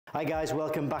Hi guys,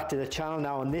 welcome back to the channel.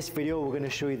 Now in this video we're going to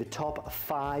show you the top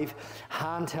 5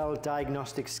 handheld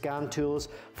diagnostic scan tools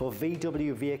for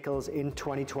VW vehicles in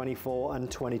 2024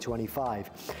 and 2025.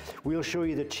 We'll show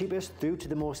you the cheapest through to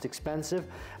the most expensive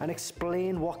and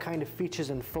explain what kind of features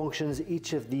and functions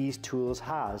each of these tools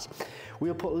has.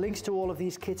 We'll put links to all of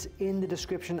these kits in the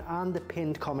description and the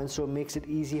pinned comments so it makes it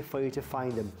easier for you to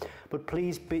find them. But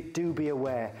please do be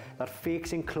aware that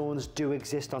fakes and clones do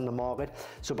exist on the market,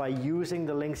 so by using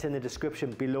the links in the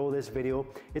description below this video,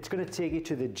 it's going to take you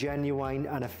to the genuine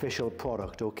and official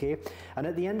product, okay? And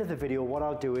at the end of the video, what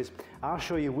I'll do is I'll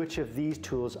show you which of these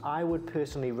tools I would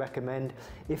personally recommend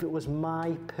if it was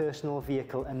my personal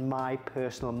vehicle and my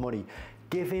personal money,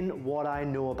 given what I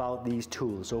know about these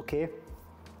tools, okay?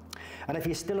 And if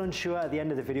you're still unsure at the end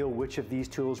of the video which of these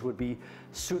tools would be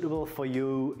suitable for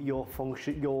you, your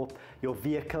function, your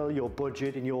vehicle, your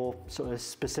budget and your sort of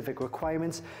specific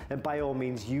requirements, then by all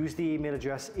means use the email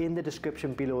address in the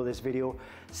description below this video.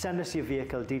 Send us your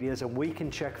vehicle details and we can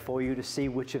check for you to see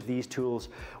which of these tools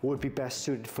would be best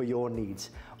suited for your needs.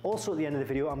 Also at the end of the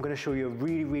video, I'm going to show you a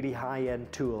really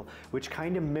high-end tool which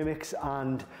kind of mimics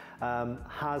and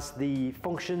has the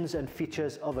functions and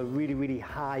features of a really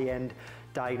high-end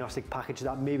diagnostic package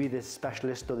that maybe the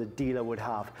specialist or the dealer would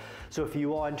have. So if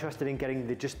you are interested in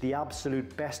getting just the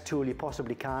absolute best tool you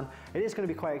possibly can, it is going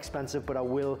to be quite expensive, but I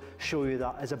will show you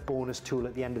that as a bonus tool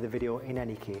at the end of the video in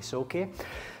any case, okay?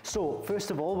 So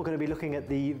first of all, we're going to be looking at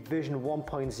the version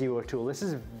 1.0 tool. This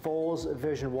is VAWS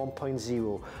version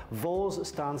 1.0. VAWS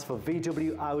stands for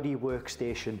VW Audi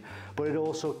Workstation, but it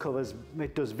also does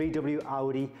VW,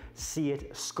 Audi,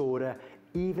 Seat, Skoda,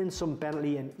 even some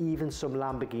Bentley and even some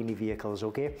Lamborghini vehicles,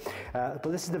 okay?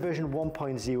 But this is the version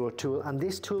 1.0 tool, and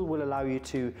this tool will allow you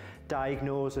to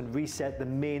diagnose and reset the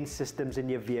main systems in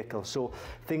your vehicle. So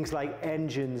things like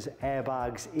engines,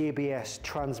 airbags, ABS,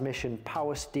 transmission,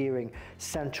 power steering,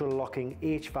 central locking,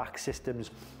 HVAC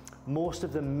systems. Most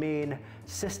of the main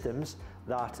systems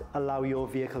that allow your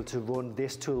vehicle to run,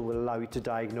 this tool will allow you to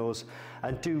diagnose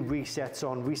and do resets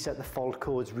on, reset the fault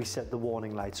codes, reset the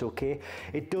warning lights, okay?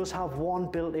 It does have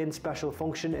one built-in special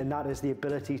function, and that is the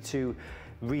ability to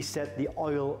reset the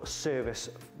oil service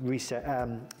reset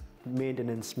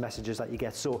maintenance messages that you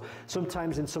get. So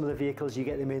sometimes in some of the vehicles you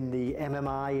get them in the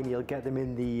MMI and you'll get them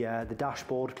in the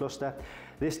dashboard cluster.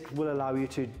 This will allow you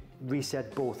to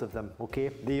reset both of them, okay?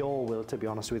 They all will, to be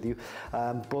honest with you,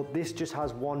 but this just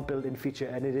has one built-in feature,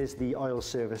 and it is the oil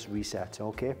service reset,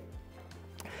 okay?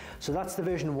 So that's the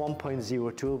version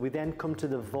 1.0 tool. We then come to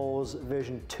the VAWS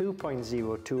version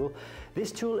 2.0 tool.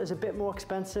 This tool is a bit more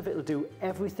expensive. It'll do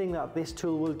everything that this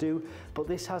tool will do, but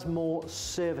this has more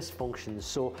service functions.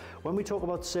 So when we talk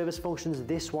about service functions,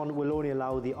 this one will only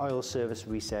allow the oil service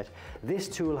reset. This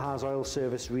tool has oil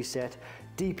service reset,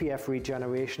 DPF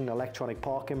regeneration, electronic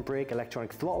parking brake,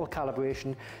 electronic throttle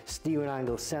calibration, steering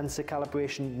angle sensor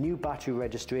calibration, new battery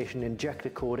registration, injector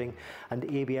coding, and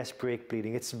ABS brake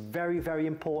bleeding. It's very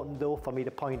important though for me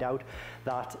to point out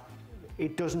that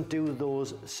it doesn't do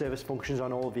those service functions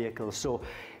on all vehicles. So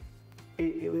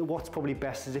what's probably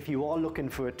best is if you are looking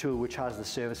for a tool which has the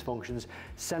service functions,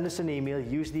 send us an email,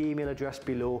 use the email address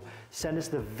below, send us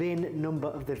the VIN number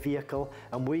of the vehicle,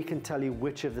 and we can tell you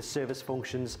which of the service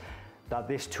functions that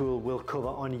this tool will cover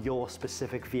on your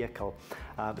specific vehicle.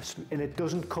 And it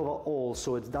doesn't cover all,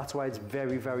 so that's why it's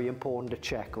very important to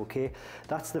check, okay?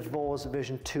 That's the VAWS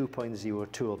version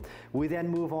 2.0 tool. We then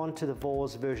move on to the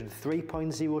VAWS version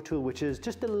 3.0 tool, which is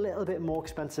just a little bit more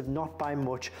expensive, not by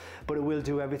much, but it will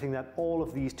do everything that all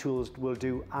of these tools will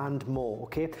do and more,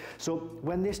 okay? So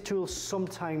when this tool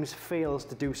sometimes fails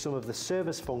to do some of the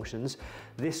service functions,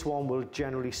 this one will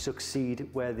generally succeed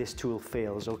where this tool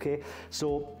fails, okay?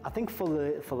 So I think for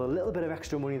the little bit of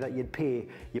extra money that you'd pay,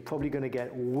 you're probably going to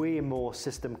get way more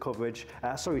system coverage,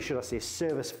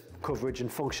 service coverage and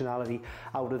functionality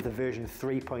out of the version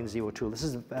 3.0 tool. This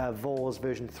is VAWS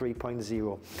version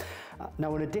 3.0.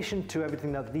 Now, in addition to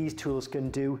everything that these tools can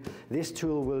do, this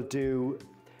tool will do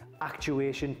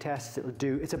actuation tests.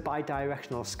 It's a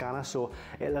bi-directional scanner, so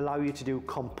it'll allow you to do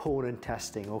component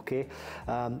testing, okay?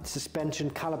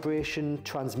 Suspension calibration,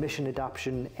 transmission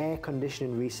adaptation, air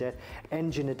conditioning reset,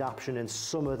 engine adaptation, and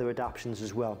some other adaptations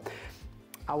as well.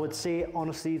 I would say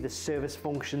honestly the service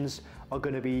functions are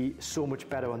going to be so much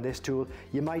better on this tool.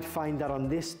 You might find that on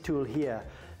this tool here,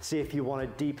 say if you want a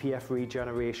DPF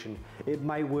regeneration, it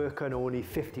might work on only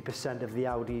 50% of the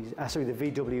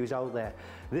the VWs out there.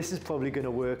 This is probably going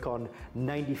to work on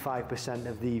 95%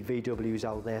 of the VWs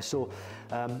out there. So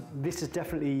this is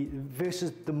definitely,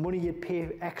 versus the money you'd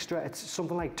pay extra, it's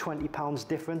something like £20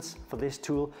 difference for this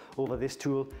tool over this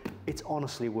tool. It's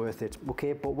honestly worth it,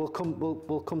 okay? But we'll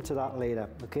come to that later,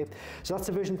 okay? So that's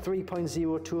the version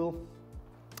 3.0 tool.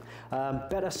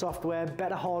 Better software,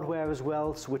 better hardware as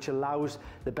well, which allows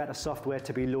the better software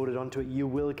to be loaded onto it. You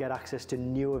will get access to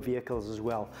newer vehicles as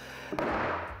well.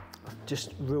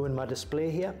 Just ruined my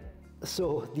display here.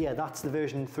 So yeah, that's the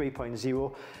version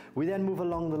 3.0. We then move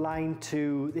along the line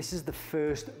to, this is the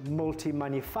first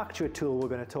multi-manufacturer tool we're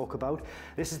going to talk about.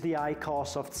 This is the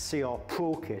iCarsoft CR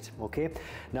Pro Kit, okay?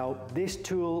 Now, this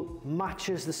tool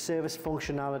matches the service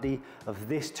functionality of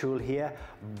this tool here,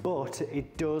 but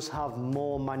it does have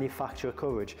more manufacturer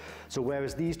coverage. So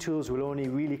whereas these tools will only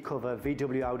really cover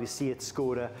VW, Audi, Seat,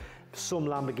 Skoda, some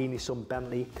Lamborghini, some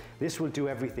Bentley, this will do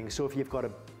everything. So if you've got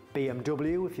a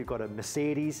BMW, if you've got a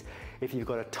Mercedes, if you've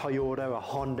got a Toyota, a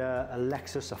Honda, a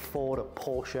Lexus, a Ford, a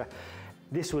Porsche,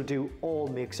 this will do all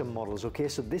makes and models, okay?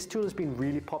 So this tool has been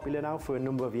really popular now for a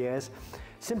number of years,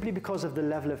 simply because of the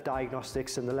level of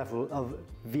diagnostics and the level of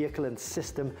vehicle and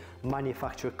system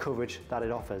manufacturer coverage that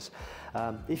it offers.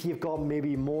 If you've got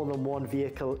maybe more than one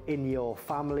vehicle in your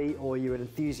family, or you're an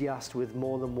enthusiast with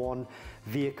more than one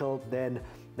vehicle, then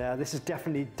this is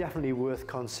definitely worth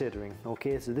considering,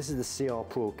 okay? So this is the CR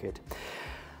Pro Kit.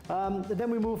 Then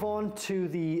we move on to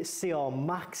the CR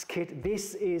Max Kit.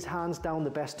 This is hands down the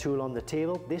best tool on the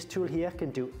table. This tool here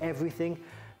can do everything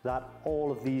that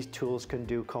all of these tools can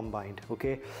do combined,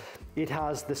 okay? It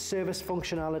has the service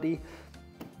functionality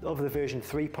of the version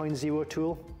 3.0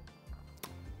 tool,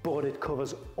 but it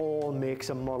covers all makes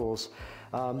and models.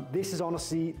 This is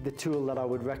honestly the tool that I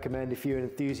would recommend if you're an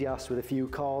enthusiast with a few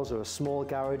cars, or a small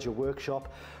garage or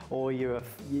workshop, or you're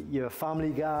a family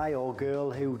guy or girl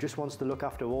who just wants to look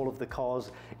after all of the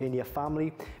cars in your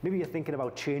family. Maybe you're thinking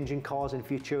about changing cars in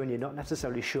future and you're not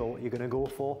necessarily sure what you're going to go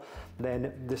for,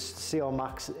 then this CR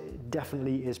Max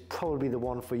definitely is probably the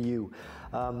one for you.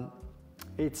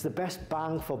 It's the best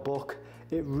bang for buck.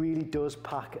 It really does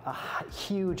pack a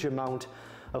huge amount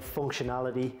of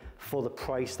functionality for the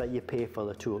price that you pay for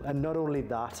the tool. And not only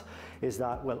that, is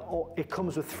that, well, it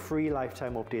comes with free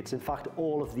lifetime updates. In fact,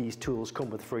 all of these tools come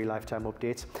with free lifetime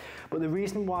updates. But the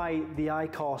reason why the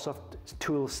iCarsoft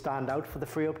tools stand out for the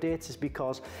free updates is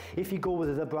because if you go with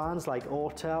other brands like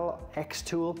Autel,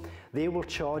 X-Tool, they will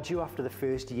charge you after the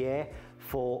first year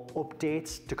for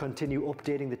updates, to continue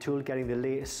updating the tool, getting the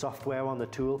latest software on the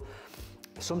tool.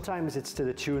 Sometimes it's to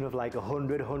the tune of like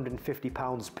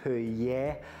 £100–150 per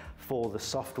year for the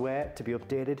software to be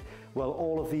updated. Well,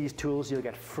 all of these tools, you'll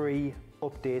get free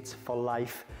updates for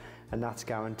life, and that's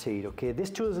guaranteed, okay? This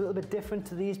tool is a little bit different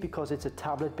to these because it's a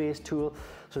tablet-based tool.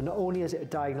 So not only is it a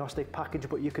diagnostic package,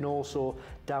 but you can also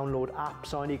download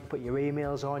apps on it, you can put your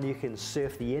emails on, you can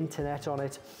surf the internet on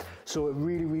it. So it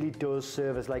really does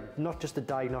serve as like not just a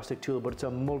diagnostic tool, but it's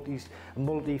a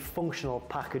multi-functional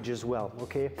package as well,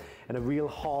 okay? And a real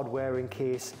hard-wearing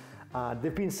case.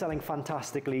 They've been selling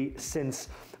fantastically since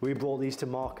we brought these to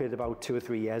market about 2 or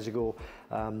 3 years ago.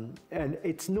 And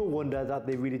it's no wonder that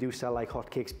they really do sell like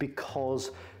hotcakes,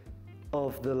 because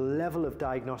of the level of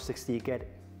diagnostics that you get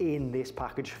in this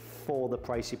package for the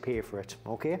price you pay for it,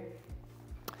 okay?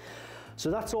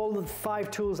 So that's all the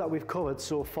 5 tools that we've covered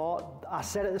so far. I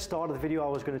said at the start of the video I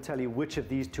was going to tell you which of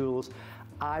these tools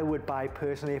I would buy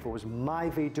personally if it was my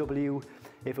VW,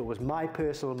 if it was my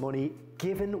personal money,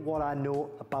 given what I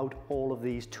know about all of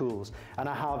these tools. And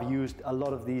I have used a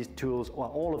lot of these tools, or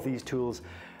all of these tools,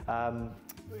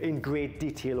 in great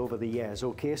detail over the years,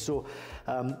 okay? So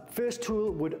first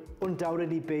tool would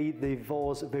undoubtedly be the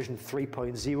VAWS version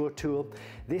 3.0 tool.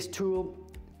 This tool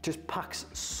just packs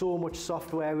so much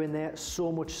software in there,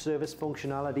 so much service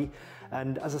functionality,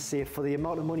 and as I say, for the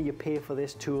amount of money you pay for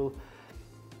this tool,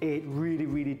 it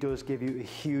really does give you a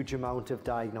huge amount of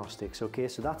diagnostics, okay?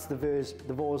 So that's the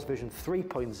VAWS version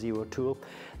 3.0 tool.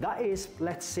 That is,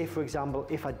 let's say for example,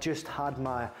 if I just had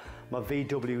my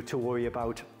VW to worry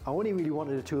about, I only really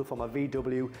wanted a tool for my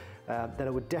VW, then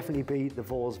it would definitely be the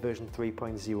VAWS version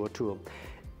 3.0 tool.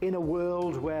 in a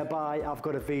world whereby I've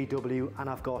got a VW and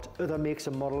I've got other makes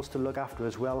and models to look after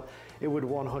as well, it would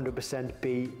 100%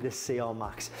 be the CR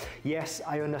Max. Yes,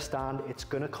 I understand it's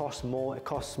going to cost more. It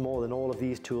costs more than all of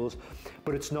these tools,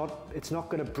 but it's not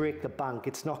going to break the bank.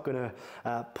 It's not going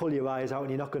to pull your eyes out,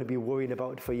 and you're not going to be worrying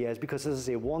about it for years, because as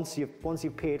I say, once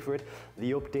you've paid for it,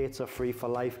 the updates are free for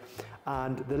life,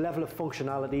 and the level of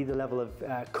functionality, the level of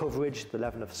coverage, the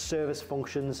level of service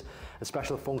functions and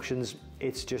special functions,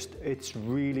 it's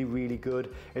really, really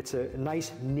good. It's a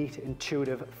nice, neat,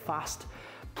 intuitive, fast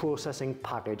processing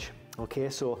package. Okay,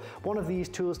 so one of these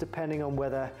tools, depending on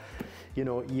whether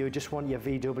you just want your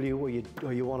VW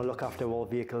or you want to look after all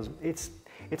vehicles,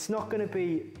 it's not going to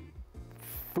be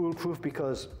foolproof,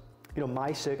 because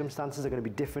my circumstances are going to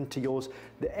be different to yours.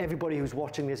 Everybody who's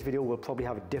watching this video will probably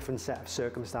have a different set of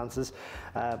circumstances.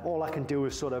 All I can do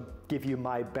is sort of give you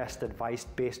my best advice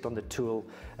based on the tool,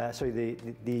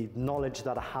 the knowledge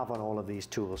that I have on all of these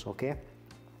tools. Okay,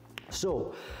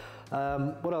 so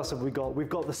what else have we got? We've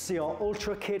got the CR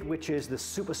Ultra kit, which is the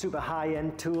super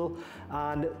high-end tool,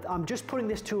 and I'm just putting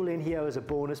this tool in here as a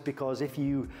bonus, because if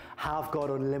you have got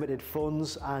unlimited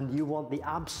funds and you want the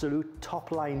absolute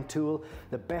top-line tool,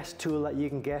 the best tool that you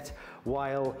can get,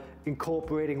 while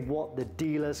incorporating what the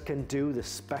dealers can do, the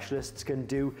specialists can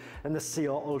do, and the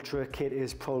CR Ultra kit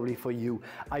is probably for you.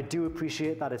 I do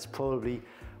appreciate that it's probably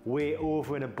way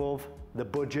over and above the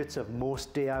budgets of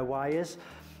most DIYers,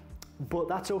 but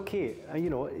that's okay.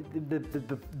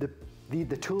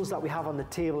 The tools that we have on the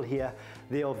table here,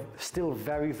 they are still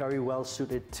very, very well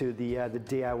suited to the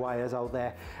DIYers out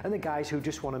there, and the guys who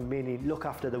just want to mainly look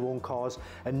after their own cars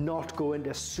and not go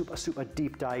into super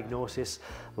deep diagnosis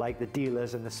like the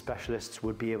dealers and the specialists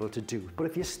would be able to do. But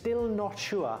if you're still not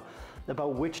sure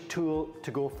about which tool to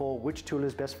go for, which tool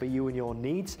is best for you and your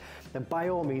needs, then by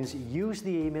all means use the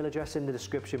email address in the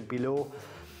description below.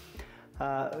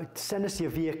 Send us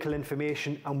your vehicle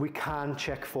information and we can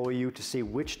check for you to see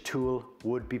which tool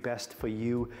would be best for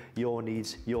you, your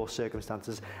needs, your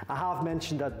circumstances. I have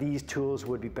mentioned that these tools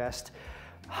would be best.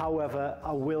 However,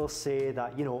 I will say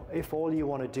that, if all you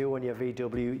want to do on your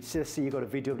VW, say you've got a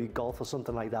VW Golf or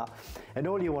something like that, and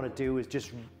all you want to do is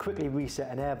just quickly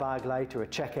reset an airbag light or a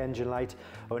check engine light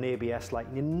or an ABS light,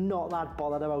 and you're not that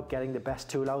bothered about getting the best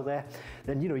tool out there,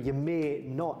 then you may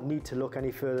not need to look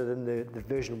any further than the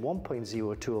version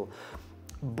 1.0 tool.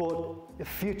 But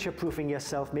future-proofing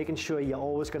yourself, making sure you're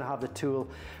always going to have the tool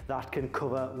that can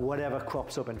cover whatever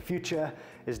crops up in future,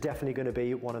 is definitely going to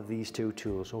be one of these two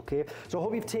tools. Okay, so I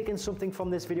hope you've taken something from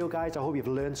this video, guys. I hope you've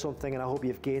learned something, and I hope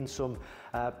you've gained some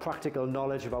practical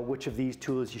knowledge about which of these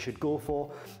tools you should go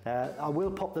for. I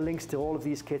will pop the links to all of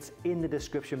these kits in the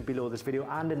description below this video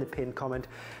and in the pinned comment,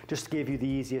 just to give you the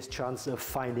easiest chance of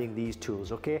finding these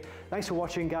tools. Okay, thanks for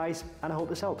watching, guys, and I hope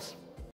this helps.